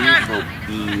 I believe he'll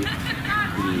be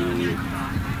the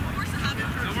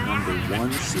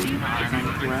 #1 seed, if I'm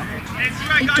correct.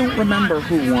 I don't remember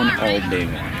who won all day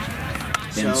one.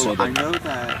 So I know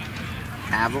that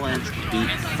Avalanche beat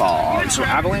Fog. So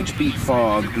Avalanche beat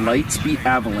Fog, Lights beat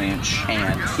Avalanche,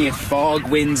 and if Fog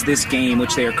wins this game,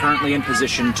 which they are currently in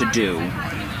position to do,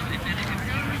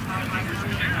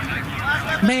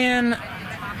 man,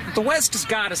 the West has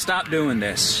got to stop doing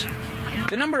this.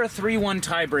 The number of 3-1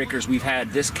 tiebreakers we've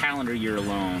had this calendar year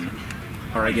alone,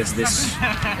 or I guess this,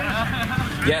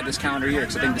 yeah, this calendar year,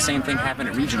 because I think the same thing happened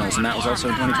at regionals, and that was also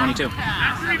in 2022.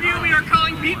 After review, we are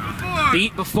calling beat before.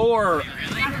 Beat before.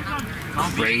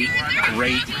 Great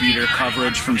beater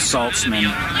coverage from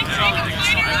Saltzman.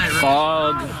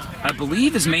 Fog, I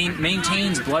believe,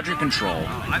 maintains bludger control.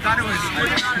 I thought it was.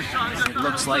 It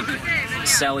looks like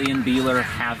Selly and Beeler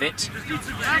have it.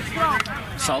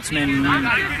 Saltzman.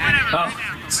 Oh,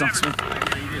 Saltzman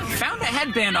found a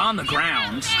headband on the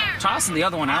ground, tossing the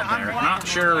other one out there. Not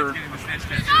sure.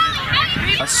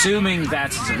 Assuming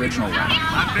that's his original one.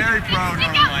 I'm very pro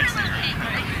Northern Lights.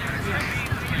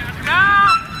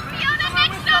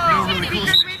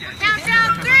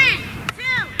 Countdown 3, 2,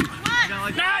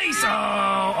 1. Nice!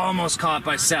 Oh, almost caught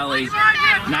by Selly.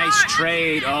 Nice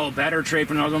trade. Oh, better trade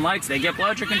for Northern Lights. They get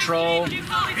bludger control.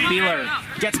 Beeler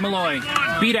gets Malloy.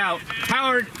 Beat out.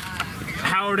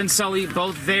 Howard and Sully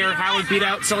both there. Howard beat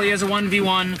out. Sully has a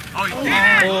 1v1.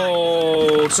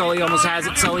 Oh, Sully almost has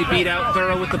it. Sully beat out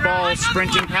Thura with the ball.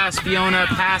 Sprinting past Fiona.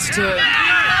 Pass to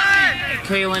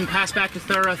Kalen. Pass back to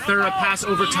Thura. Thura pass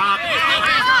over top.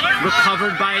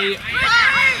 Recovered by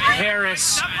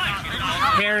Harris.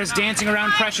 Harris dancing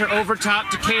around pressure over top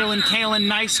to Kalen. Kalen,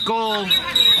 nice goal.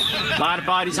 A lot of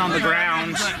bodies on the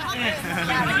ground.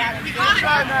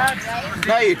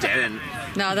 No, you didn't.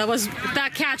 No,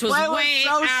 that catch was way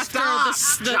so after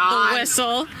the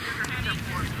whistle.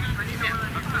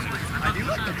 I do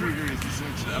like the previous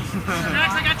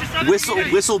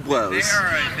switch, Whistle blows.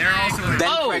 They're also Then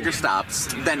Krager stops.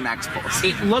 Then Max pulls.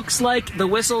 It looks like the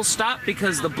whistle stopped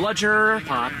because the bludger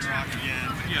popped.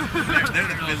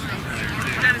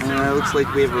 It looks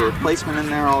like we have a replacement in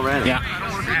there already. Yeah.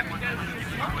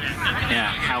 Yeah,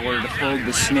 Howard pulled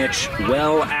the snitch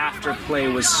well after play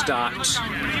was stopped.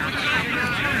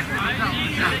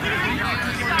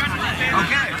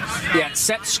 okay. Yeah,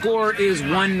 set score is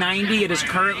 190. It is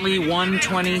currently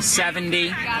 120-70.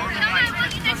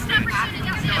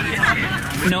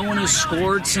 No one has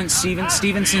scored since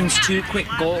Stevenson's 2 quick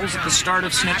goals at the start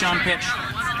of snitch on pitch.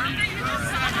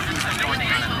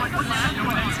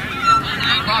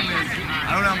 Problem is,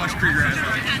 I don't know how much Krieger has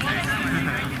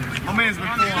left. My man's been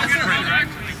full on sprint.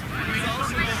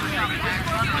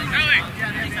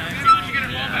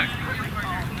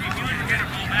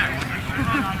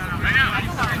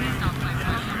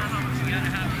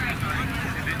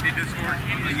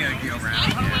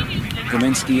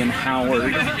 Kaminski and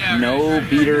Howard, no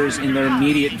beaters in their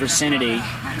immediate vicinity,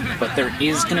 but there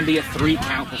is going to be a 3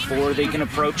 count before they can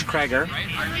approach Krager.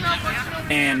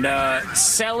 And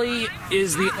Selly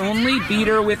is the only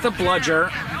beater with a bludger.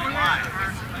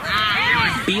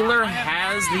 Beeler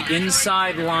has the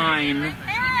inside line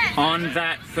on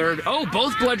that third. Oh,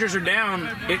 both bludgers are down.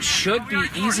 It should be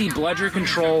easy bludger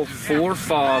control for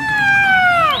Fog.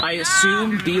 I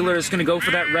assume Beeler is going to go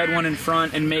for that red one in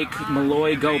front and make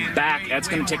Malloy go back. That's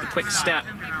going to take a quick step.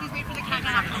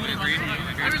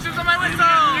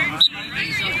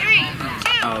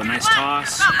 Oh, nice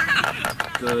toss.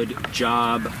 Good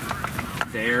job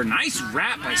there. Nice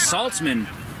wrap by Saltzman.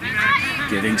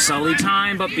 Giving Sully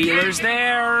time, but Beeler's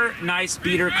there. Nice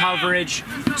beater coverage.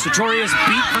 Sartorius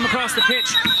beat from across the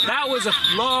pitch. That was a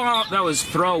long, that was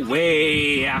throw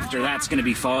way after. That's going to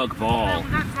be Fog ball.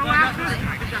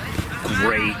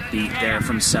 Great beat there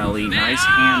from Sully. Nice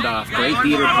handoff. Great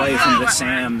beater play from the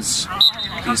Sams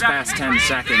these past 10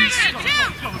 seconds.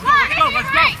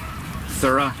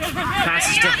 Thura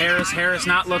passes to Harris. Harris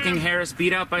not looking. Harris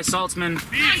beat out by Saltzman.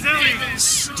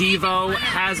 Steve-O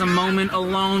has a moment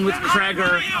alone with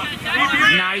Krager.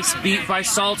 Nice beat by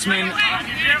Saltzman.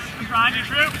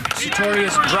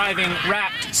 Sartorius driving,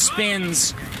 wrapped,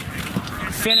 spins,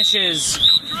 finishes.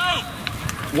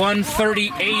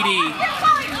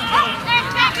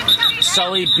 130-80.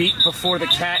 Sully beat before the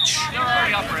catch.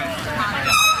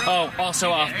 Oh,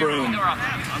 also off broom.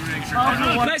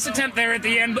 Nice attempt there at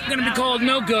the end, but gonna be called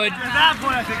no good.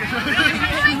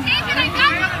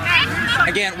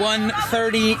 Again,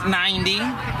 130-90.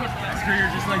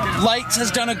 Lights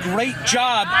has done a great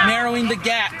job narrowing the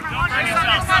gap. 3,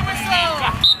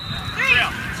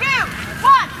 2,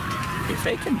 1. If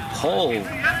they can pull,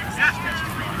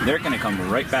 they're going to come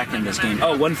right back in this game.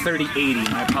 Oh,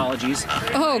 130-80. My apologies.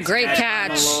 Oh, great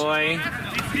catch. Malloy.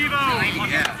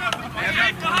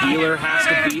 Beeler has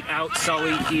to beat out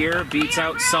Sully here. Beats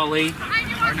out Sully.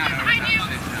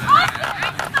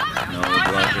 No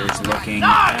bludgers looking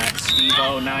at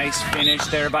Steve-O. Nice finish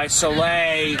there by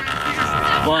Soleil.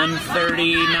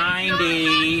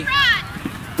 130-90.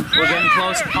 We're getting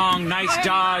close. Ong, nice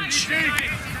dodge.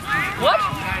 What?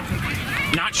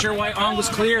 Not sure why Ong was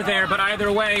clear there, but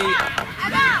either way,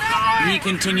 he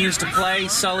continues to play.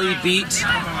 Sully beat.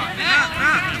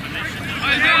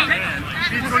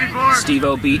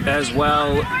 Steve-O beat as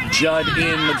well. Judd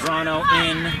in, Medrano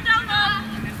in.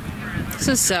 This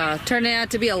is turning out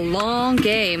to be a long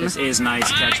game. This is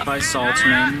nice catch by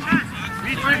Saltzman.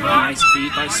 Nice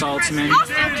beat by Saltzman.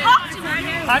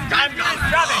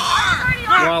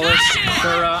 Wallace,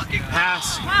 Thura,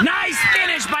 pass. Nice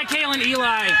finish by Kalen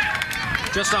Eli.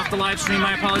 Just off the live stream,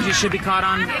 my apologies, should be caught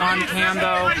on cam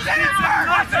though.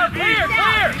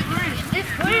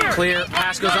 Clear,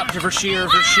 pass goes up to Verschier.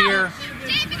 Verschier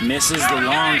misses the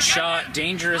long shot.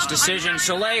 Dangerous decision.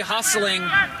 Soleil hustling.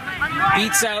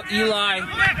 Beats out Eli.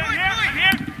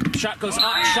 Shot goes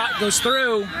up, shot goes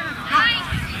through.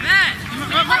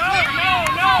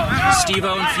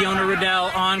 Steve-O and Fiona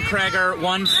Riddell on Krager.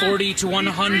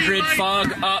 140-100.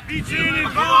 Fog up.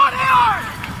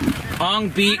 Ong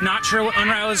beat, not sure what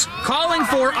Unruh was calling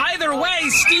for. Either way,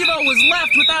 Steve-O was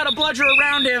left without a bludger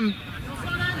around him.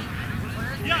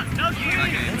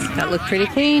 That looked pretty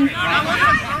clean.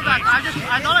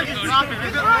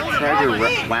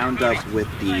 Krager wound up with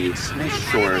the Smythe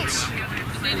shorts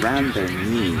around their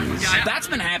knees. That's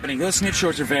been happening. Those snitch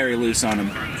shorts are very loose on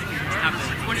him.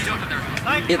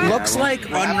 It looks like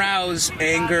Unrau's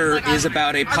anger is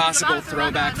about a possible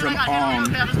throwback from Ong.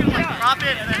 Drop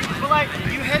it, but like,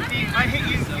 you hit me, I hit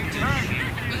you, you turned.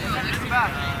 Too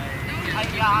bad. I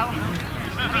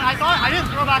thought I didn't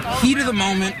throw back all Heat of the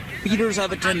moment, beaters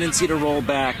have a tendency to roll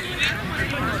back.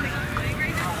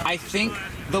 I think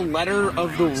the letter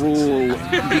of the rule,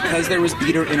 because there was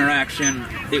beater interaction,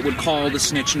 it would call the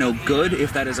snitch no good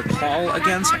if that is a call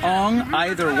against Ong.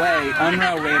 Either way,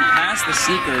 Unrau ran past the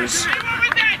Seekers.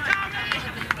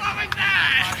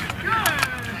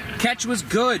 Catch was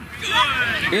good.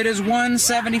 It is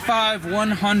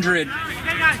 175-100.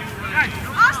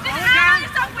 Austin, Aaron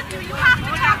is up with you. You have to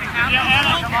talk to him.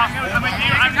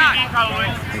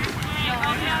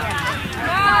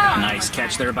 Nice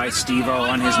catch there by Steve-O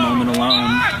on his moment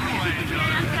alone.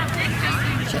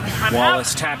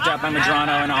 Wallace tapped out by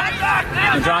Medrano and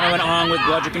Ong with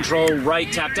bludger control.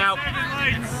 Right tapped out.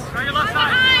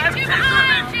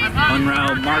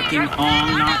 Unrau marking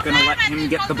Ong, not going to let him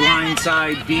get the blind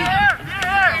side beat.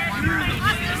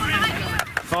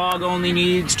 Fog only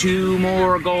needs 2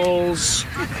 more goals.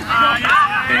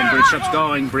 And Bridgeshup's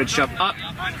going. Bridgeshup up.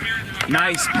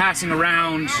 Nice passing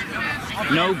around.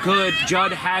 No good.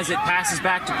 Judd has it. Passes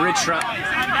back to Bridgeshup.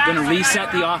 Going to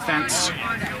reset the offense.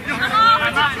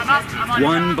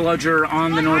 1 bludger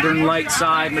on the Northern Light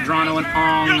side. Medrano and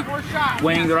Ong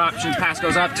weighing their options. Pass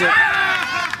goes up to...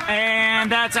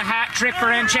 And that's a hat trick for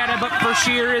Anchetta, but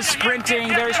Bashir is sprinting.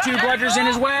 There's 2 bludgers in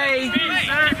his way.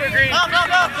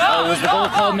 Oh, was the goal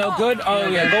called no good? Oh,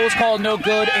 yeah, goal was called no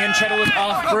good. Anchetta was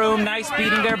off broom. Nice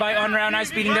beating there by Unrau.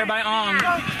 Nice beating there by Ong.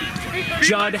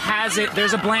 Judd has it.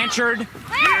 There's a Blanchard.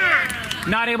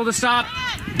 Not able to stop.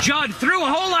 Judd through a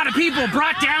whole lot of people.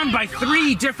 Brought down by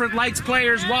 3 different Lights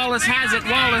players. Wallace has it.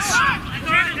 Wallace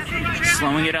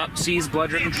slowing it up. Sees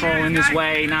bludger control in his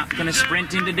way. Not going to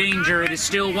sprint into danger. It is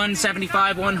still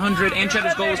 175-100.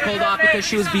 Anchetta's goal was pulled off because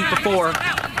she was beat before.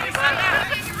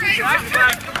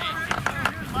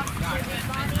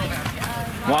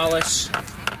 Wallace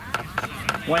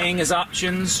weighing his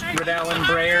options. Riddell and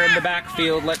Breyer in the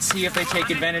backfield. Let's see if they take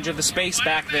advantage of the space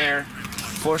back there.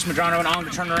 Force Medrano and Ong to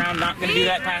turn around. Not going to do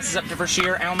that. Passes up to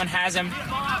Verschier. Elman has him.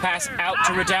 Pass out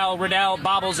to Riddell. Riddell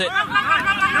bobbles it.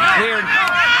 Cleared.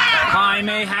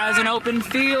 Jaime has an open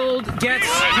field. Gets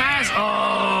pass.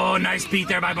 Oh, nice beat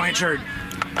there by Blanchard.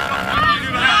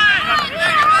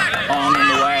 Ong in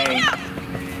the way.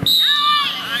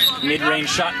 Mid-range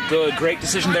shot good. Great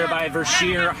decision there by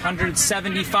Verschier.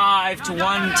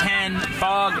 175-110.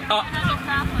 Fog up.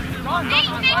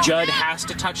 Judd has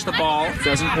to touch the ball.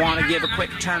 Doesn't want to give a quick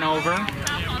turnover.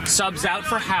 Subs out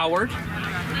for Howard.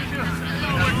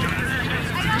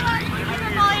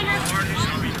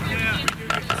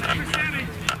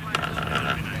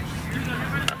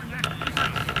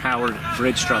 Howard,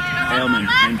 Bridgestrup, Ailman,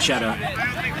 Anchetta.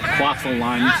 Quaffle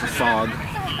line for Fog.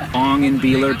 Ong and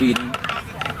Beeler beating.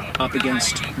 Up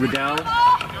against Riddell.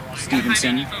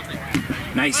 Stevenson.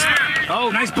 Nice. Oh,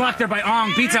 nice block there by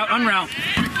Ong. Beats out Unrau.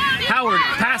 Howard,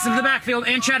 pass into the backfield.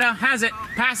 Anchetta has it.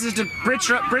 Passes to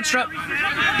Bridgestrup. Bridgestrup.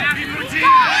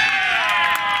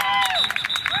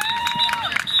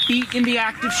 Beat in the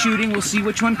act of shooting. We'll see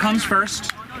which one comes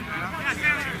first.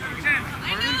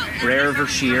 Rare,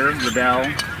 Verschier, Riddell,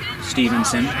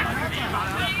 Stevenson.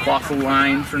 Quaffle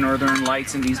line for Northern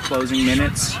Lights in these closing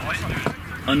minutes.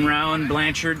 Unrau and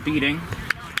Blanchard beating.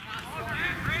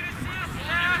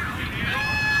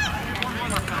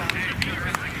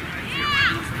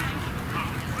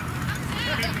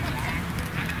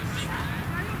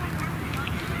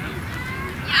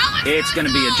 It's going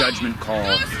to be a judgment call.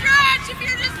 No stretch if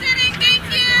you're just sitting. Thank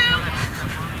you.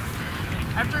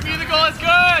 After me, the goal is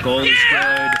good. Goal is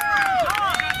good.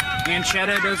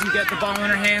 Anchetta doesn't get the ball in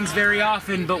her hands very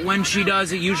often, but when she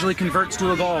does, it usually converts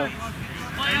to a goal.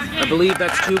 I believe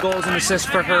that's 2 goals and assists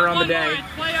for her on the day.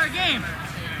 Play our game.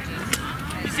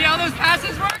 You see how those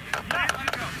passes work?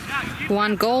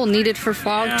 1 goal needed for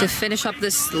Fog to finish up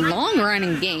this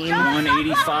long-running game.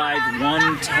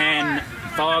 185-110.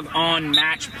 Fog on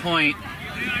match point.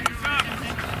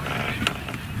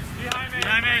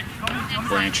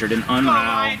 Blanchard and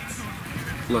Unrau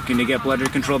looking to get bludger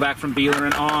control back from Beeler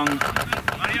and Ong.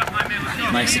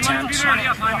 Nice attempt,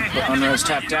 but Unrau's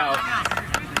tapped out.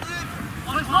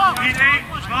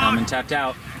 Elman tapped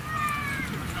out.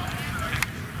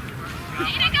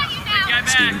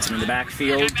 Stevenson in the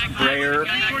backfield. Breyer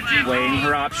weighing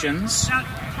her options.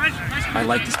 I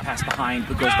like this pass behind,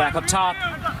 but goes back up top.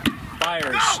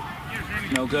 Fires.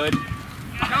 No good.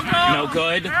 No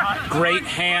good. Great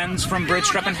hands from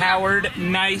Bridgestrup and Howard.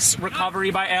 Nice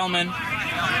recovery by Ellman.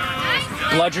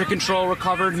 Bludger control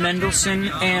recovered.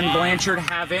 Mendelson and Blanchard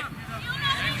have it.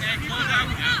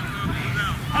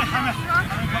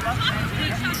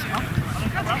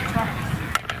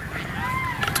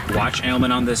 Watch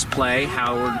Ellman on this play.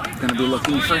 Howard going to be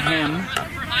looking for him.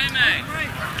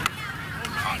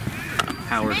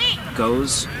 Howard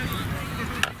goes.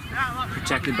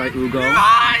 Protected by Ugo.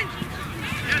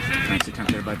 Nice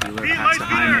attempt there by Bueller. Pass to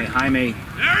Jaime. Jaime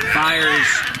fires.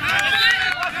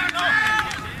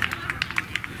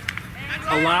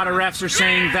 A lot of refs are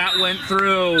saying that went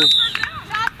through.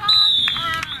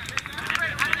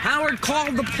 Howard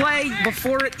called the play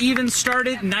before it even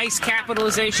started. Nice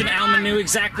capitalization. Ellman knew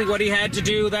exactly what he had to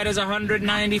do. That is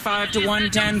 195 to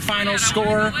 110 final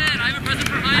score.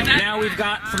 Now we've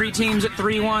got 3 teams at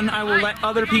 3-1. I will let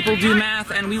other people do math,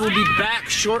 and we will be back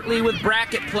shortly with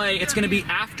bracket play. It's going to be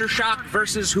Aftershock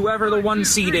versus whoever the 1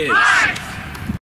 seed is.